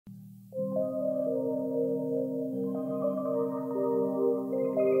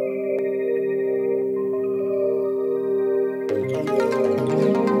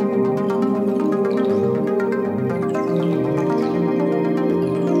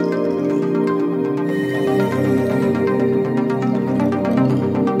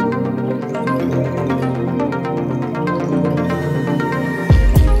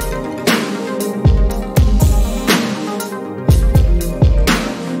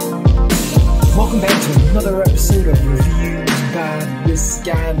Another episode of Reviews by this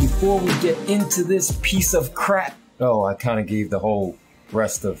guy. Before we get into this piece of crap, I kind of gave the whole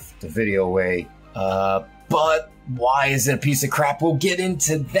rest of the video away, but why is it a piece of crap? We'll get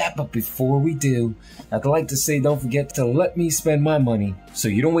into that, but before we do, I'd like to say don't forget to let me spend my money so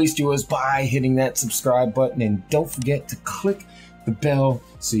you don't waste yours by hitting that subscribe button, and don't forget to click the bell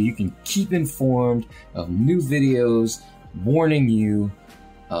so you can keep informed of new videos warning you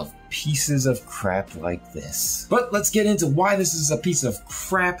of pieces of crap like this. But let's get into why this is a piece of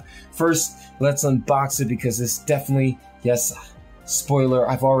crap. First, let's unbox it, because this definitely, yes, spoiler,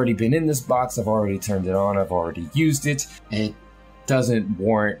 I've already been in this box, I've already turned it on, I've already used it. It doesn't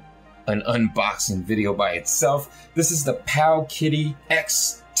warrant an unboxing video by itself. This is the Powkiddy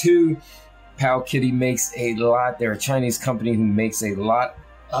X2. Powkiddy makes a lot, they're a Chinese company who makes a lot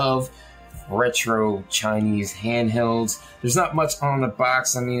of retro Chinese handhelds. There's not much on the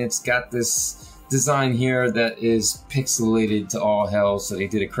box. I mean, it's got this design here that is pixelated to all hell, so they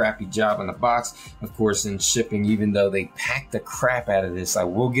did a crappy job on the box. Of course, in shipping, even though they packed the crap out of this, I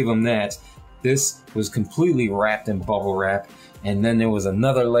will give them that. This was completely wrapped in bubble wrap, and then there was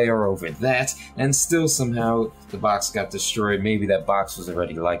another layer over that, and still somehow the box got destroyed. Maybe that box was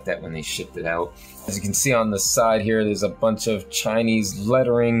already like that when they shipped it out. As you can see on the side here, there's a bunch of Chinese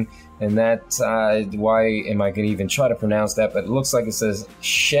lettering, and that, why am I going to even try to pronounce that? But it looks like it says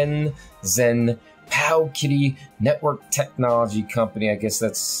Shenzhen Powkiddy Network Technology Company. I guess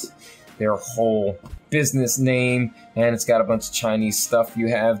that's their whole business name, and it's got a bunch of Chinese stuff. You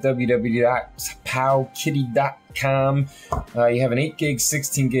have www.powkiddy.com. You have an 8 gig,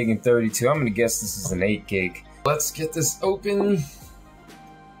 16 gig, and 32. I'm going to guess this is an 8 gig. Let's get this open.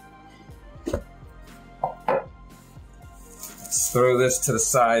 Let's throw this to the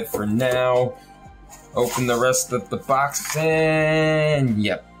side for now. Open the rest of the box, and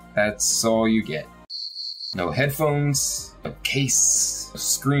yep, that's all you get. No headphones, no case, no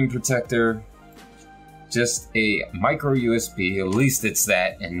screen protector, just a micro USB. At least it's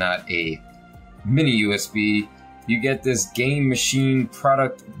that and not a mini USB. You get this game machine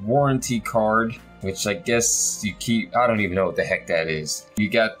product warranty card, which I guess you keep. I don't even know what the heck that is. You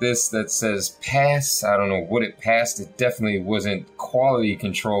got this that says pass. I don't know what it passed. It definitely wasn't quality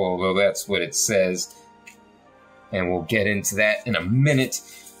control, although that's what it says. And we'll get into that in a minute.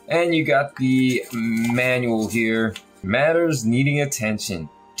 And you got the manual here. Matters needing attention.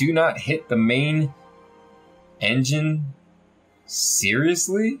 Do not hit the main engine.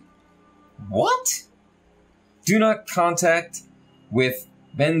 Seriously? What? Do not contact with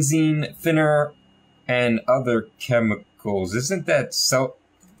benzene, thinner, and other chemicals. Isn't that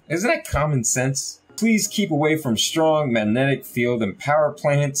common sense? Please keep away from strong magnetic field and power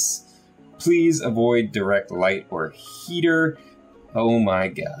plants. Please avoid direct light or heater. Oh my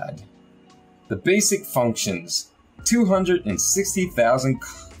god. The basic functions: 260,000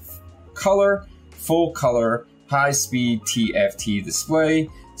 color, full color, high speed TFT display,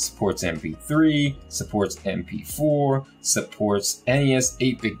 supports MP3, supports MP4, supports NES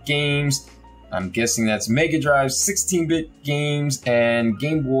 8-bit games. I'm guessing that's Mega Drive 16-bit games and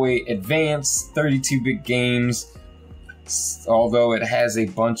Game Boy Advance 32-bit games. Although it has a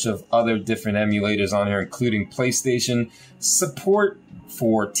bunch of other different emulators on here, including PlayStation, support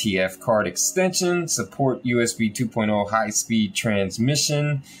for TF card extension, support USB 2.0 high-speed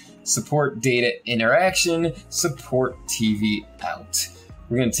transmission, support data interaction, support TV out.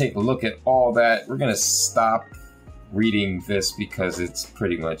 We're going to take a look at all that. We're going to stop reading this because it's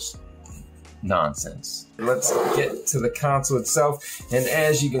pretty much nonsense. Let's get to the console itself, and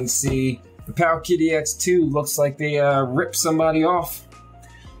as you can see, the Powkiddy X2 looks like they ripped somebody off.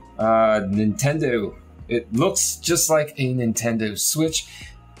 Nintendo. It looks just like a Nintendo Switch.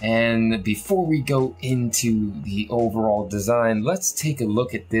 And before we go into the overall design, let's take a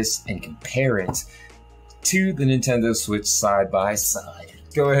look at this and compare it to the Nintendo Switch side by side.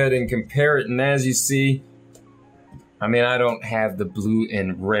 Go ahead and compare it, and as you see, I mean, I don't have the blue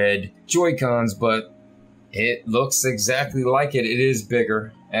and red Joy-Cons, but it looks exactly like it. It is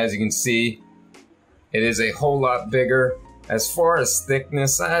bigger. As you can see, it is a whole lot bigger. As far as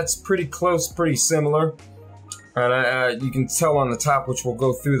thickness, it's pretty close, pretty similar. And you can tell on the top, which we'll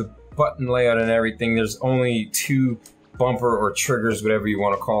go through the button layout and everything, there's only 2 bumper or triggers, whatever you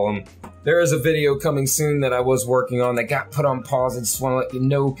want to call them. There is a video coming soon that I was working on that got put on pause. I just want to let you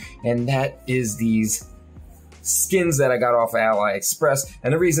know, and that is these skins that I got off of Aliexpress.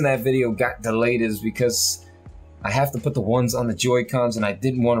 And the reason that video got delayed is because I have to put the ones on the Joy-Cons, and I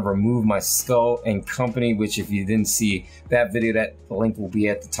didn't want to remove my Skull and Company, which if you didn't see that video, that link will be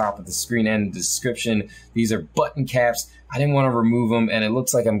at the top of the screen and the description. These are button caps. I didn't want to remove them, and it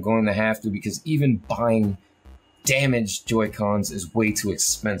looks like I'm going to have to, because even buying damaged Joy-Cons is way too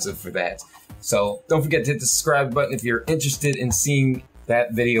expensive for that. So don't forget to hit the subscribe button if you're interested in seeing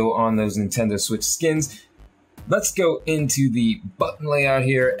that video on those Nintendo Switch skins. Let's go into the button layout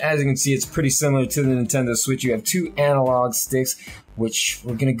here. As you can see, it's pretty similar to the Nintendo Switch. You have 2 analog sticks, which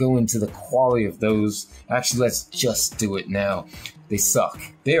we're gonna go into the quality of those. Actually, let's just do it now. They suck.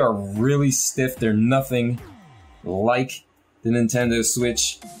 They are really stiff. They're nothing like the Nintendo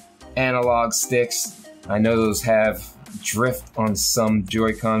Switch analog sticks. I know those have drift on some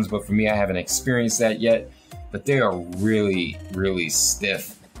Joy-Cons, but for me, I haven't experienced that yet. But they are really, really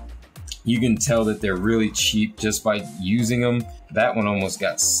stiff. You can tell that they're really cheap just by using them. That one almost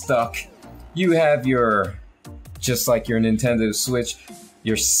got stuck. You have your, just like your Nintendo Switch,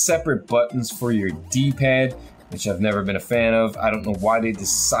 your separate buttons for your D-pad, which I've never been a fan of. I don't know why they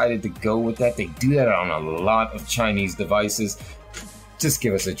decided to go with that. They do that on a lot of Chinese devices. Just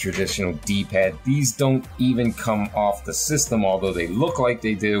give us a traditional D-pad. These don't even come off the system, although they look like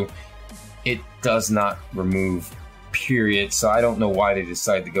they do. It does not remove, period. So I don't know why they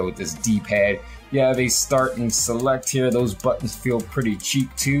decided to go with this D-pad. Yeah, they start and select here. Those buttons feel pretty cheap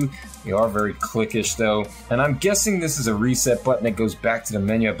too. They are very clickish though. And I'm guessing this is a reset button that goes back to the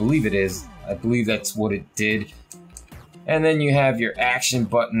menu. I believe it is. I believe that's what it did. And then you have your action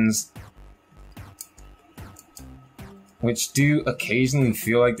buttons, which do occasionally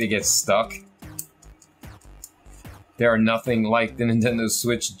feel like they get stuck. They are nothing like the Nintendo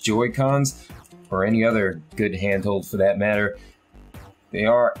Switch Joy-Cons, or any other good handheld for that matter. They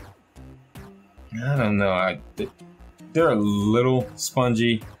are, I don't know, they're a little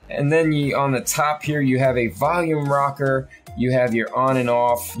spongy. And then on the top here, you have a volume rocker, you have your on and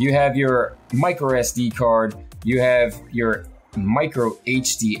off, you have your micro SD card, you have your micro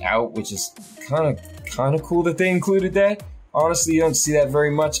HD out, which is kind of cool that they included that. Honestly, you don't see that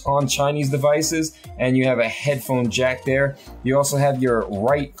very much on Chinese devices. And you have a headphone jack there. You also have your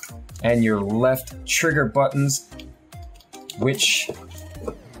right and your left trigger buttons, which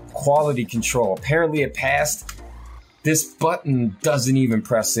quality control. Apparently it passed. This button doesn't even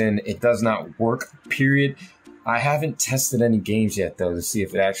press in. It does not work, period. I haven't tested any games yet though to see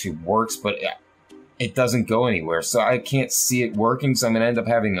if it actually works, but it doesn't go anywhere. So I can't see it working. So I'm gonna end up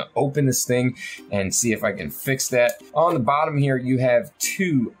having to open this thing and see if I can fix that. On the bottom here, you have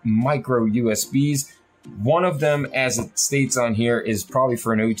 2 micro USBs. One of them, as it states on here, is probably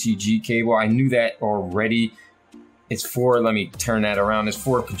for an OTG cable. I knew that already. It's for, let me turn that around, it's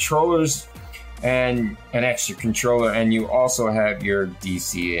for controllers and an extra controller, and you also have your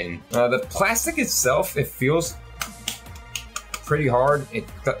DC in. The plastic itself, it feels pretty hard.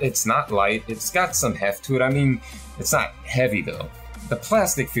 It's not light. It's got some heft to it. I mean, it's not heavy though. The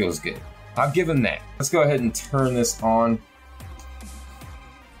plastic feels good. I'll give them that. Let's go ahead and turn this on.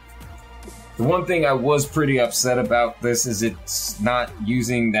 The one thing I was pretty upset about this is it's not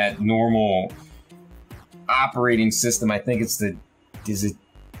using that normal operating system. I think it's is it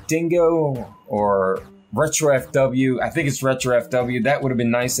Dingo or Retro FW? I think it's Retro FW. That would have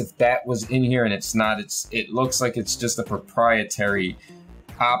been nice if that was in here, and it's not. It looks like it's just a proprietary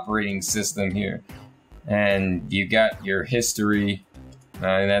operating system here. And you got your history,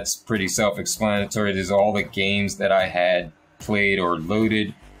 and that's pretty self-explanatory. There's all the games that I had played or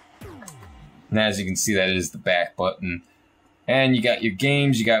loaded. And as you can see, that is the back button. And you got your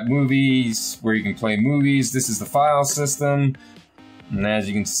games, you got movies, where you can play movies. This is the file system. And as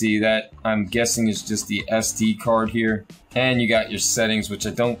you can see, that I'm guessing is just the SD card here. And you got your settings, which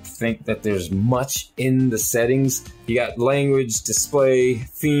I don't think that there's much in the settings. You got language, display,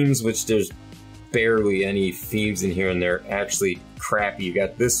 themes, which there's barely any themes in here, and they're actually crappy. You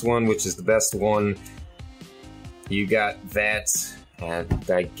got this one, which is the best one. You got that,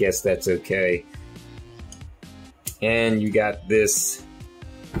 and I guess that's okay. And you got this.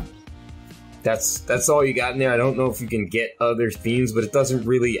 That's all you got in there. I don't know if you can get other themes, but it doesn't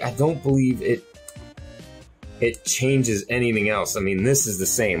really, I don't believe it changes anything else. I mean, this is the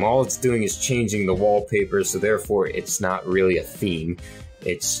same. All it's doing is changing the wallpaper, so therefore it's not really a theme.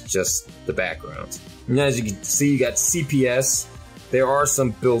 It's just the background. And as you can see, you got CPS, There are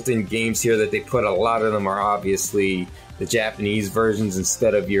some built-in games here that they put. A lot of them are obviously the Japanese versions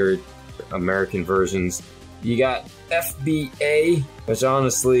instead of your American versions. You got FBA, which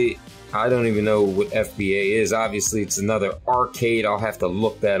honestly, I don't even know what FBA is. Obviously, it's another arcade. I'll have to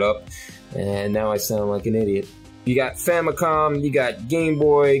look that up. And now I sound like an idiot. You got Famicom, you got Game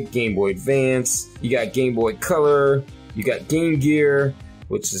Boy, Game Boy Advance, you got Game Boy Color, you got Game Gear,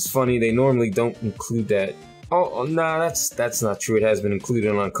 which is funny, they normally don't include that. Oh, nah, that's not true. It has been included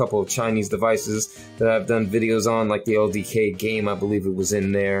on a couple of Chinese devices that I've done videos on, like the LDK game, I believe it was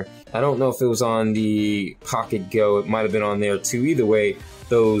in there. I don't know if it was on the Pocket Go, it might have been on there too. Either way,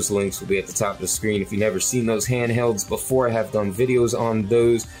 those links will be at the top of the screen. If you've never seen those handhelds before, I have done videos on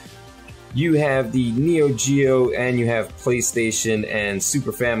those. You have the Neo Geo, and you have PlayStation and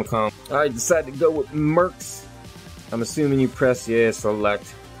Super Famicom. I decided to go with Mercs. I'm assuming you press yeah,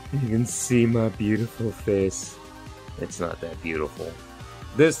 select. You can see my beautiful face. It's not that beautiful.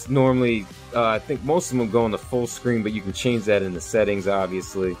 This normally, I think most of them go on the full screen, but you can change that in the settings,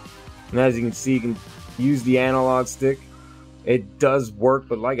 obviously. And as you can see, you can use the analog stick. It does work,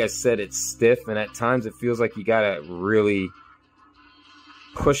 but like I said, it's stiff, and at times it feels like you gotta really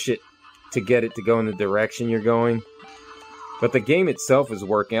push it to get it to go in the direction you're going. But the game itself is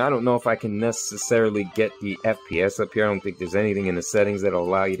working. I don't know if I can necessarily get the FPS up here. I don't think there's anything in the settings that'll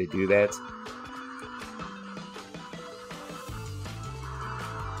allow you to do that.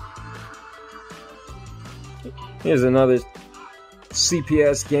 Here's another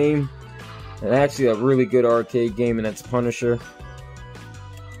CPS game. And actually a really good arcade game, and that's Punisher.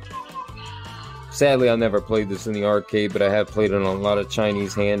 Sadly, I never played this in the arcade, but I have played it on a lot of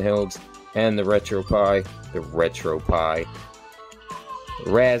Chinese handhelds and the RetroPie. The RetroPie.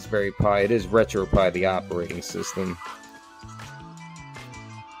 Raspberry Pi. It is RetroPie, the operating system.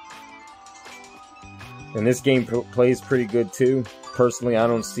 And this game plays pretty good too. Personally, I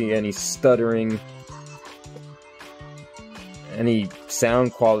don't see any stuttering, any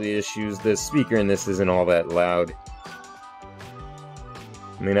sound quality issues. The speaker in this isn't all that loud.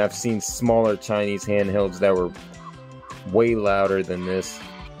 I mean, I've seen smaller Chinese handhelds that were way louder than this.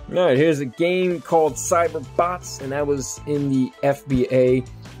 Alright, here's a game called Cyberbots, and that was in the FBA.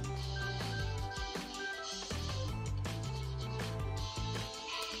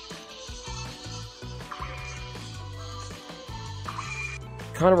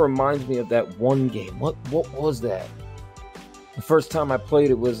 Kind of reminds me of that one game. What was that? The first time I played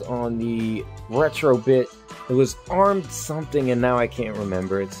it was on the Retro Bit. It was Armed something, and now I can't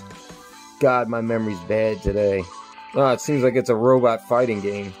remember it. God, my memory's bad today. Oh, it seems like it's a robot fighting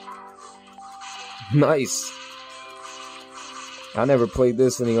game. Nice. I never played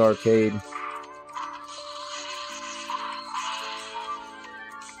this in the arcade.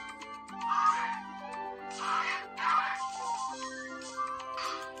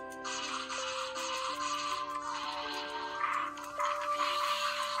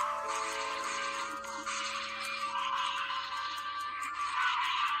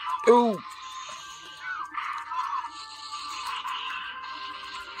 Ooh.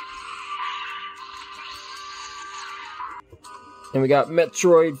 And we got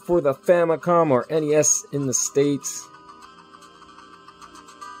Metroid for the Famicom or NES in the States.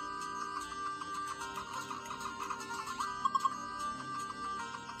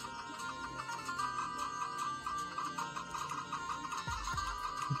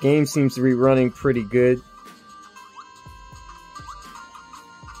 The game seems to be running pretty good.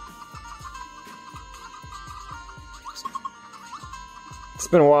 It's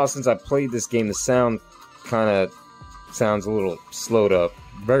been a while since I played this game. The sound kind of sounds a little slowed up,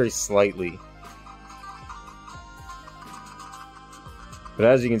 very slightly. But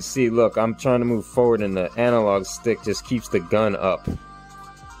as you can see, look, I'm trying to move forward and the analog stick just keeps the gun up.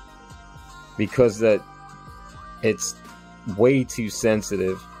 Because that it's way too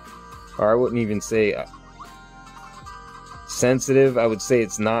sensitive. Or I wouldn't even say sensitive, I would say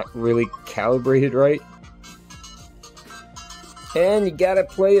it's not really calibrated right. And you gotta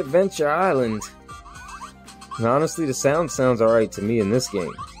play Adventure Island. And honestly, the sound sounds alright to me in this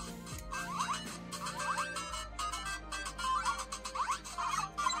game.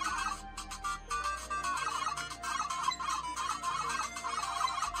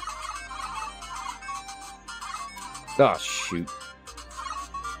 Oh, shoot.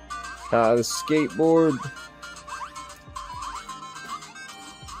 The skateboard.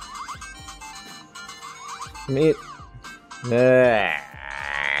 Me.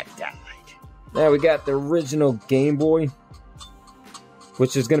 Now we got the original Game Boy,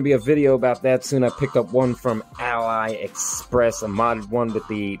 which is going to be a video about that soon. I picked up one from Aliexpress, a modded one with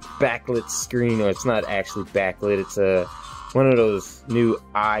the backlit screen, or it's not actually backlit, it's a One of those new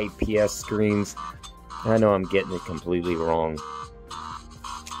IPS screens. I know I'm getting it completely wrong.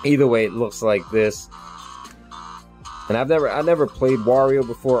 Either way, it looks like this. And I never played Wario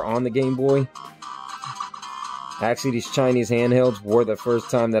before on the Game Boy. Actually, these Chinese handhelds were the first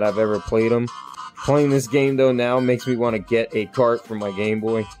time that I've ever played them. Playing this game though now makes me want to get a cart for my Game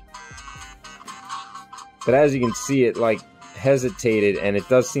Boy. But as you can see, it like hesitated, and it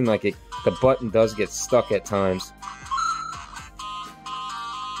does seem like the button does get stuck at times.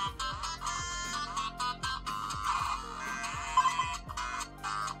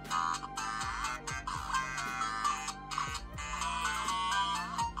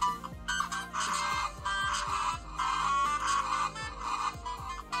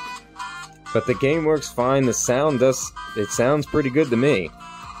 But the game works fine. The sound it sounds pretty good to me.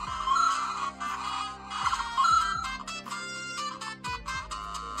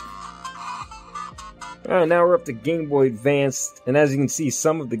 Alright, now we're up to Game Boy Advance, and as you can see,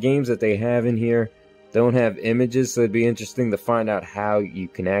 some of the games that they have in here don't have images, so it'd be interesting to find out how you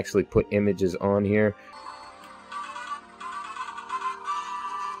can actually put images on here.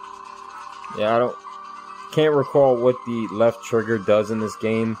 Yeah, can't recall what the left trigger does in this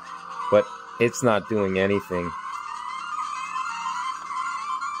game, but it's not doing anything.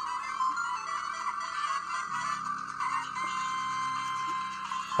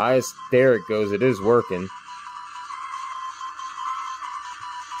 There it goes, it is working.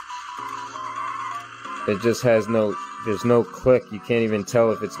 It just has there's no click, you can't even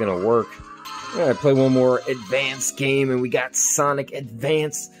tell if it's gonna work. Alright, play one more advanced game, and we got Sonic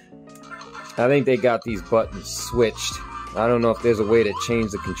Advance. I think they got these buttons switched. I don't know if there's a way to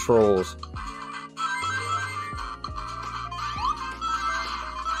change the controls.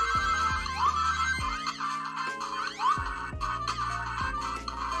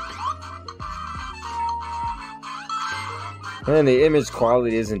 And the image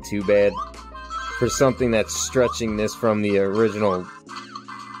quality isn't too bad for something that's stretching this from the original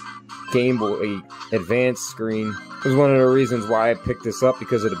Game Boy Advance screen. It was one of the reasons why I picked this up,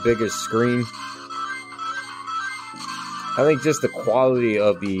 because of the bigger screen. I think just the quality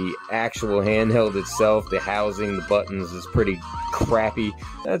of the actual handheld itself, the housing, the buttons, is pretty crappy.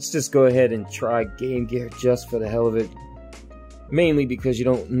 Let's just go ahead and try Game Gear just for the hell of it. Mainly because you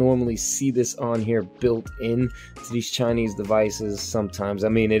don't normally see this on here built in to these Chinese devices sometimes. I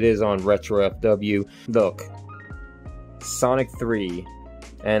mean, it is on Retro FW. Look, Sonic 3,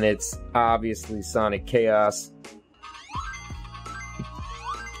 and it's obviously Sonic Chaos.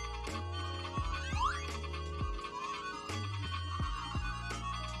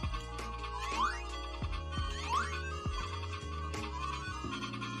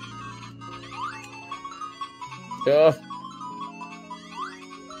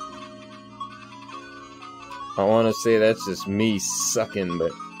 I want to say that's just me sucking,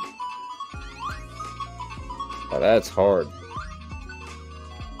 but oh, that's hard.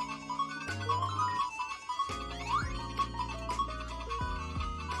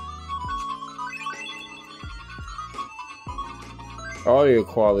 Audio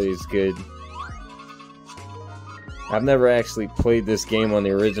quality is good. I've never actually played this game on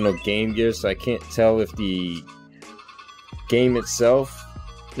the original Game Gear, so I can't tell if the game itself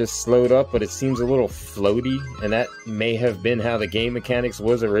just slowed up, but it seems a little floaty, and that may have been how the game mechanics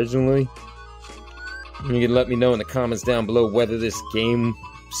was originally. You can let me know in the comments down below whether this game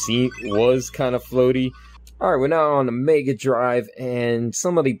was kind of floaty. Alright, we're now on the Mega Drive, and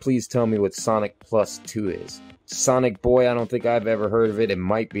somebody please tell me what Sonic Plus 2 is. Sonic Boy, I don't think I've ever heard of it. It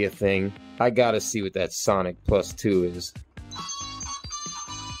might be a thing. I gotta see what that Sonic Plus 2 is.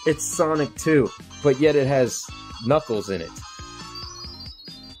 It's Sonic 2, but yet it has Knuckles in it.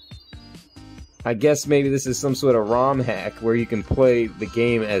 I guess maybe this is some sort of ROM hack where you can play the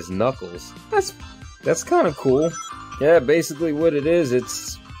game as Knuckles. That's kind of cool. Yeah, basically what it is,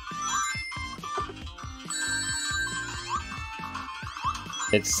 it's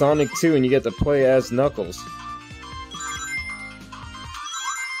Sonic 2 and you get to play as Knuckles.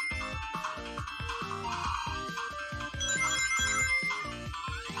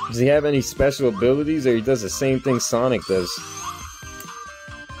 Does he have any special abilities, or he does the same thing Sonic does?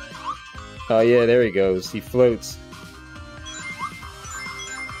 Oh yeah, there he goes. He floats.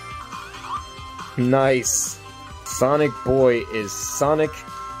 Nice. Sonic Boy is Sonic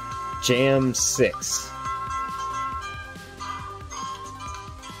Jam 6.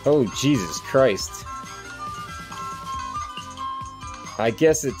 Oh, Jesus Christ. I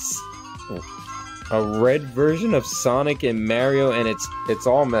guess it's a red version of Sonic and Mario, and it's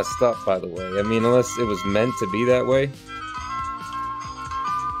all messed up, by the way. I mean, unless it was meant to be that way.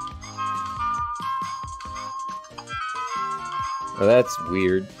 Well, that's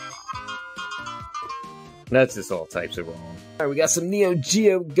weird. That's just all types of wrong. Alright, we got some Neo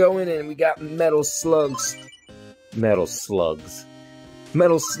Geo going, and we got Metal Slugs. Metal Slugs.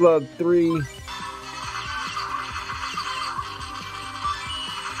 Metal Slug 3.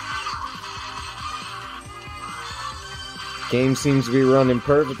 Game seems to be running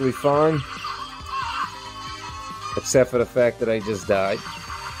perfectly fine. Except for the fact that I just died.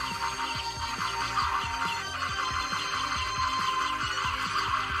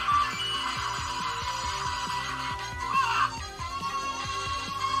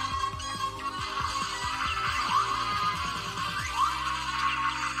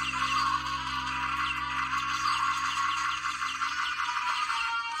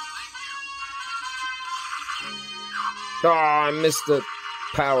 Oh, I missed the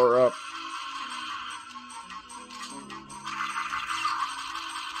power up.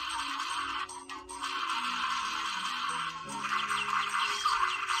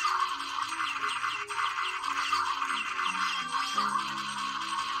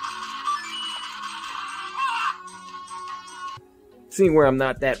 Seeing where I'm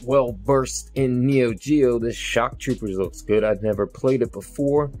not that well versed in Neo Geo, this Shock Troopers looks good. I've never played it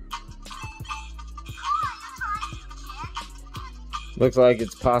before. Looks like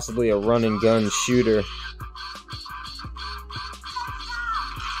it's possibly a run and gun shooter.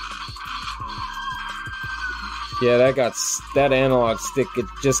 Yeah, that analog stick, it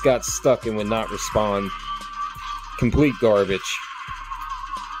just got stuck and would not respond. Complete garbage.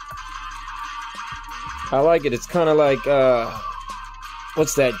 I like it. It's kind of like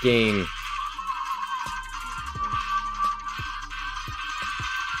what's that game?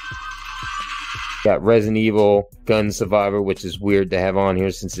 Got Resident Evil Gun Survivor, which is weird to have on here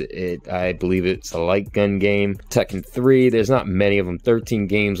since I believe it's a light gun game. Tekken 3, there's not many of them, 13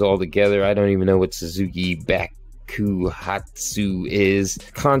 games altogether. I don't even know what Suzuki Bakuhatsu is.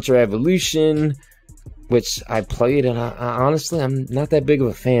 Contra Evolution, which I played, and I honestly, I'm not that big of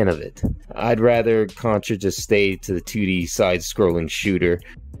a fan of it. I'd rather Contra just stay to the 2D side-scrolling shooter.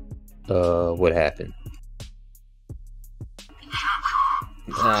 What happened?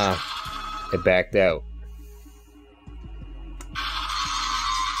 I backed out.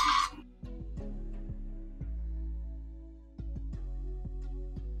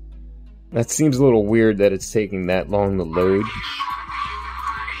 That seems a little weird that it's taking that long to load.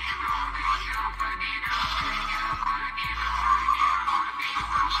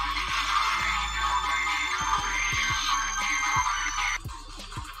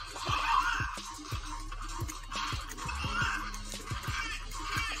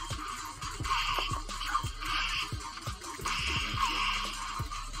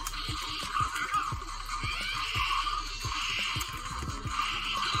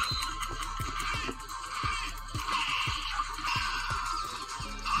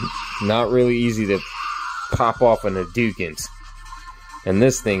 Not really easy to pop off on the Hadouken. And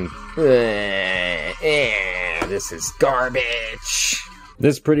this thing, this is garbage.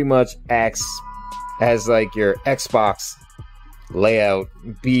 This pretty much acts as like your Xbox layout.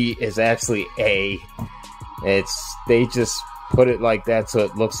 B is actually A. They just put it like that so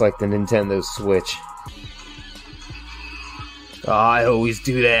it looks like the Nintendo Switch. Oh, I always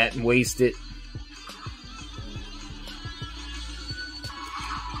do that and waste it.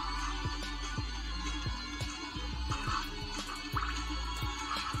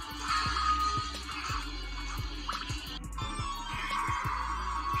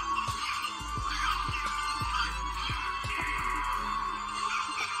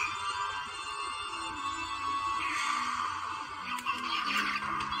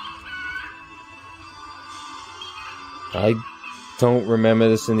 I don't remember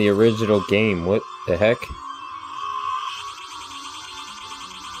this in the original game. What the heck?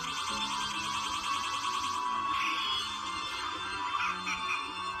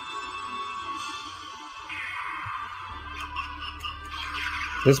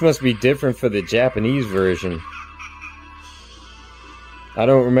 This must be different for the Japanese version. I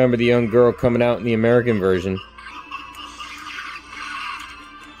don't remember the young girl coming out in the American version.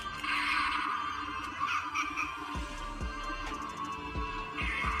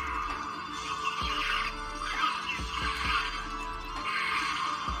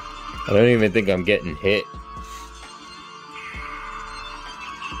 I don't even think I'm getting hit.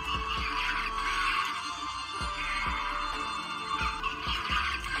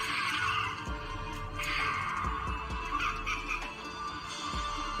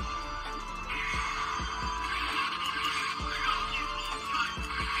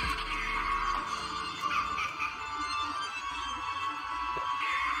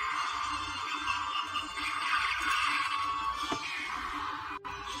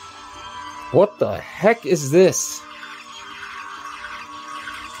 What the heck is this?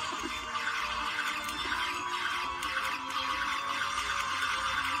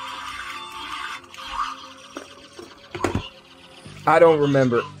 I don't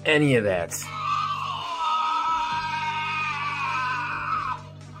remember any of that.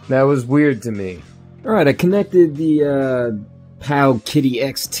 That was weird to me. Alright, I connected the Pow Kiddy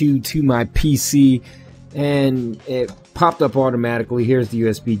X2 to my PC, and it popped up automatically. Here's the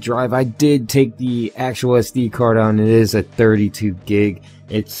USB drive. I did take the actual SD card on. It is a 32 gig.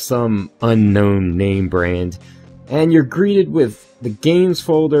 It's some unknown name brand. And you're greeted with the games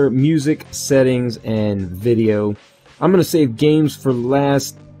folder, music, settings, and video. I'm going to save games for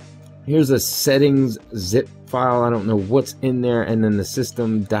last. Here's a settings zip file. I don't know what's in there. And then the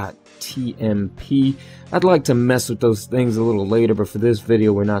system.tmp. I'd like to mess with those things a little later, but for this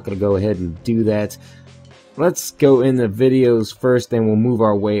video, we're not going to go ahead and do that. Let's go in the videos first, then we'll move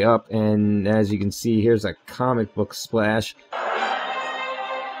our way up. And as you can see, here's a comic book splash.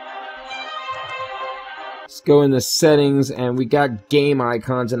 Let's go in the settings, and we got game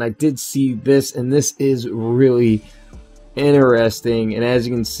icons, and I did see this, and this is really interesting. And as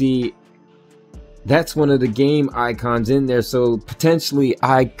you can see, that's one of the game icons in there, so potentially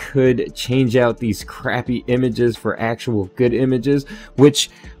I could change out these crappy images for actual good images,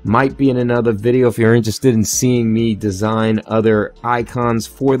 which might be in another video. If you're interested in seeing me design other icons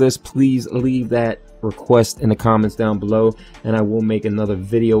for this, please leave that request in the comments down below, and I will make another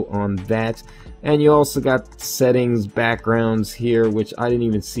video on that. And you also got settings, backgrounds here, which I didn't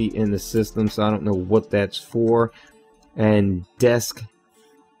even see in the system, so I don't know what that's for. And desk,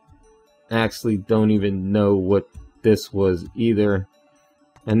 actually don't even know what this was either.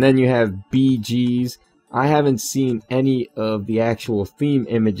 And then you have BGs. I haven't seen any of the actual theme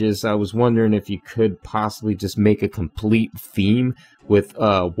images. I was wondering if you could possibly just make a complete theme with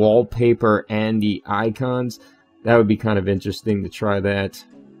wallpaper and the icons. That would be kind of interesting to try that.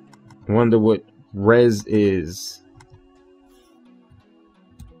 I wonder what res is.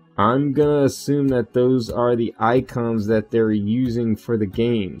 I'm gonna assume that those are the icons that they're using for the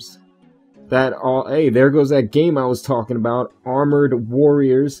games. Hey, there goes that game I was talking about, Armored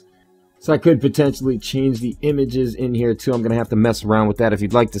Warriors. So I could potentially change the images in here too. I'm gonna have to mess around with that. If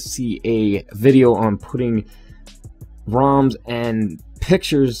you'd like to see a video on putting ROMs and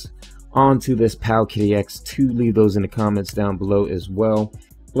pictures onto this Pow Kiddy X2, leave those in the comments down below as well.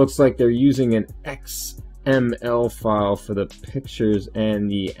 Looks like they're using an XML file for the pictures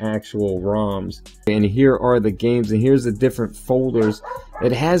and the actual ROMs. And here are the games, and here's the different folders.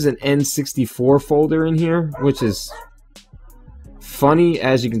 It has an N64 folder in here, which is funny.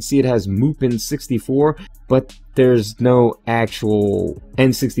 As you can see, it has Moopin 64, but there's no actual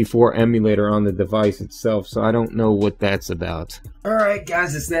N64 emulator on the device itself, so I don't know what that's about. Alright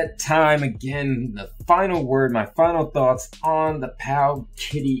guys, it's that time again. The final word, my final thoughts on the Pow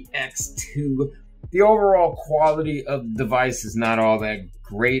Kiddy X2. The overall quality of the device is not all that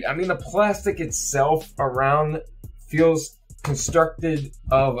great. I mean, the plastic itself around feels constructed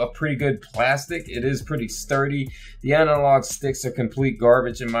of a pretty good plastic. It is pretty sturdy. The analog sticks are complete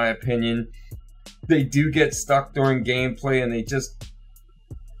garbage in my opinion. They do get stuck during gameplay and they just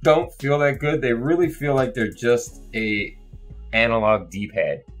don't feel that good. They really feel like they're just a analog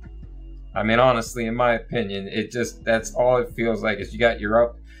D-pad. I mean, honestly, in my opinion, that's all it feels like. Is you got your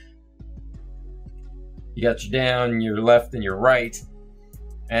up, you got your down, your left, and your right,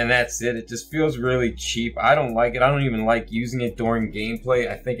 and that's it. It just feels really cheap. I don't like it. I don't even like using it during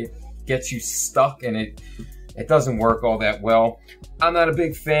gameplay. I think it gets you stuck and it doesn't work all that well. I'm not a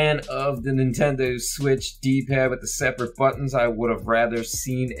big fan of the Nintendo Switch D-pad with the separate buttons. I would have rather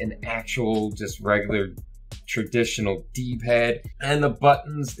seen an actual, just regular, traditional D-pad. And the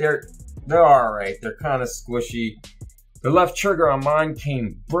buttons, they're alright. They're kind of squishy. The left trigger on mine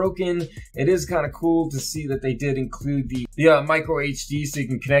came broken. It is kind of cool to see that they did include the micro HD, so you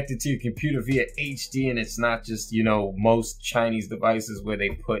can connect it to your computer via HD, and it's not just, you know, most Chinese devices where they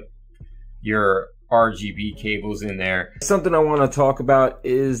put your RGB cables in there. Something I want to talk about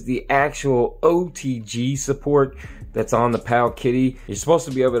is the actual OTG support that's on the Pow Kiddy. You're supposed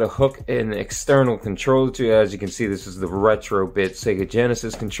to be able to hook an external controller to. As you can see, this is the retro bit Sega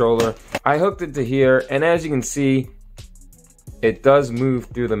Genesis controller. I hooked it to here, and as you can see, it does move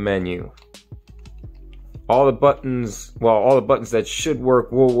through the menu. All the buttons, well, all the buttons that should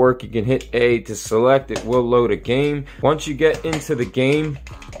work will work. You can hit A to select, it will load a game. Once you get into the game,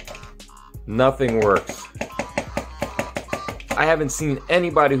 nothing works. I haven't seen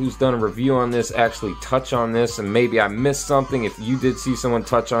anybody who's done a review on this actually touch on this, and maybe I missed something. If you did see someone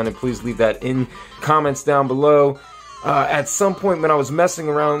touch on it, please leave that in comments down below. At some point when I was messing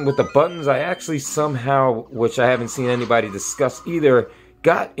around with the buttons, I actually somehow, which I haven't seen anybody discuss either,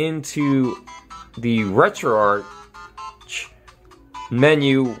 got into the RetroArch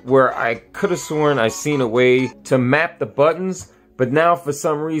menu where I could have sworn I seen a way to map the buttons, but now for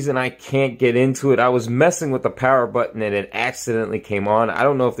some reason I can't get into it. I was messing with the power button and it accidentally came on. I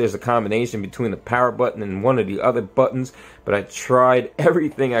don't know if there's a combination between the power button and one of the other buttons, but I tried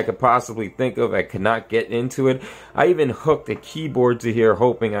everything I could possibly think of. I could not get into it. I even hooked a keyboard to here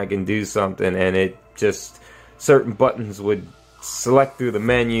hoping I can do something, and it just, certain buttons would select through the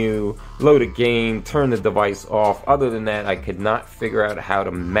menu, load a game, turn the device off. Other than that, I could not figure out how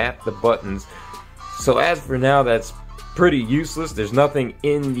to map the buttons. So as for now, that's pretty useless. There's nothing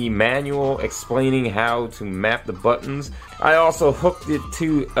in the manual explaining how to map the buttons. I also hooked it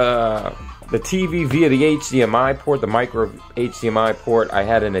to the TV via the HDMI port, the micro HDMI port. I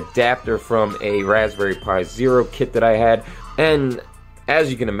had an adapter from a Raspberry Pi Zero kit that I had, and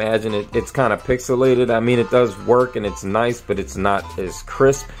as you can imagine, it's kind of pixelated. I mean, it does work and it's nice, but it's not as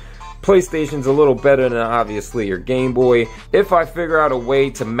crisp. PlayStation's a little better than obviously your Game Boy. If I figure out a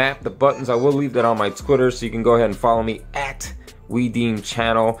way to map the buttons, I will leave that on my Twitter, so you can go ahead and follow me at We Deem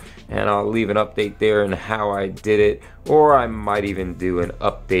channel, and I'll leave an update there on how I did it, or I might even do an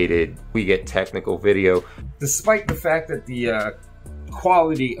updated We Get Technical video. Despite the fact that the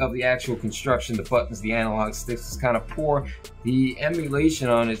quality of the actual construction, the buttons, the analog sticks is kind of poor, the emulation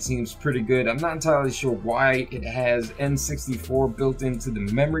on it seems pretty good. I'm not entirely sure why it has N64 built into the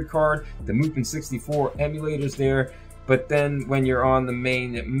memory card. The Mupen 64 emulators there, but then when you're on the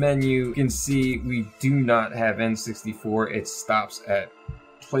main menu, you can see we do not have N64. It stops at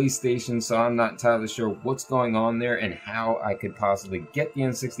PlayStation, so I'm not entirely sure what's going on there and how I could possibly get the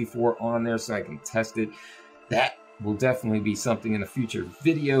N64 on there so I can test it. That will definitely be something in a future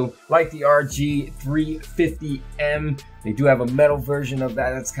video. Like the RG350M, they do have a metal version of that.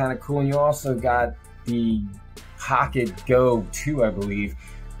 That's kind of cool. And you also got the Pocket Go 2, I believe.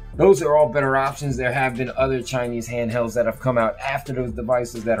 Those are all better options. There have been other Chinese handhelds that have come out after those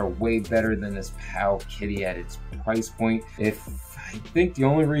devices that are way better than this Pow Kiddy at its price point. I think the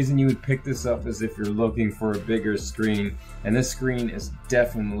only reason you would pick this up is if you're looking for a bigger screen, and this screen is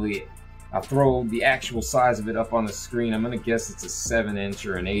definitely, I'll throw the actual size of it up on the screen. I'm gonna guess it's a 7-inch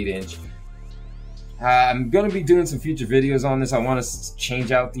or an 8-inch. I'm gonna be doing some future videos on this. I want to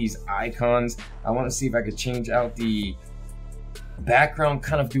change out these icons. I want to see if I could change out the background,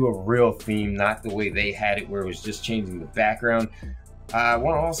 kind of do a real theme, not the way they had it where it was just changing the background. I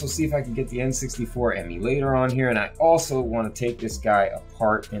want to also see if I can get the N64 emulator on here, and I also want to take this guy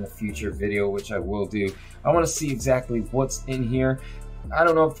apart in a future video, which I will do. I want to see exactly what's in here. I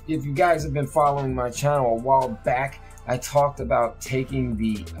don't know if you guys have been following my channel a while back. I talked about taking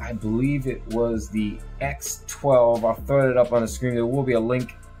the, I believe it was the X12. I'll throw it up on the screen. There will be a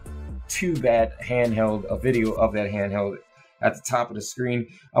link to that handheld, a video of that handheld at the top of the screen.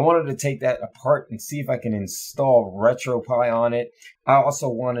 I wanted to take that apart and see if I can install RetroPie on it. I also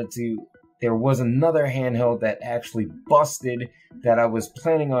wanted to, there was another handheld that actually busted that I was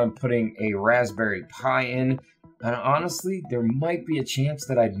planning on putting a Raspberry Pi in. And honestly, there might be a chance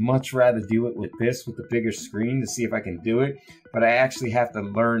that I'd much rather do it with this, with the bigger screen, to see if I can do it. But I actually have to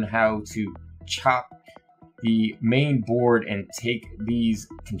learn how to chop the main board and take these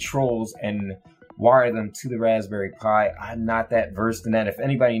controls and wire them to the Raspberry Pi. I'm not that versed in that. If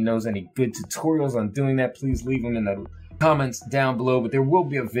anybody knows any good tutorials on doing that, please leave them in the comments down below. But there will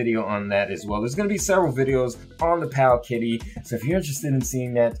be a video on that as well. There's going to be several videos on the Pow Kiddy. So if you're interested in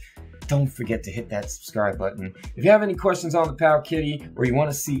seeing that, don't forget to hit that subscribe button. If you have any questions on the Pow Kiddy, or you want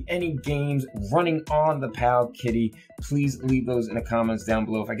to see any games running on the Pow Kiddy, please leave those in the comments down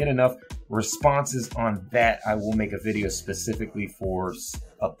below. If I get enough responses on that, I will make a video specifically for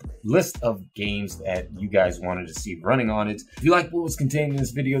a list of games that you guys wanted to see running on it. If you like what was contained in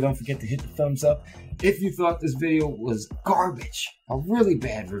this video, don't forget to hit the thumbs up. If you thought this video was garbage, a really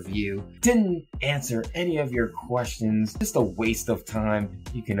bad review, didn't answer any of your questions, just a waste of time,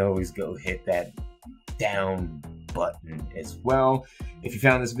 you can always go hit that down button as well. If you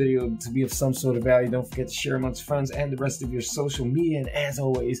found this video to be of some sort of value, don't forget to share amongst friends and the rest of your social media. And as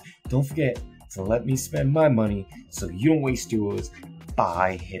always, don't forget to let me spend my money so you don't waste yours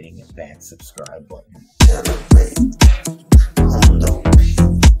by hitting that subscribe button.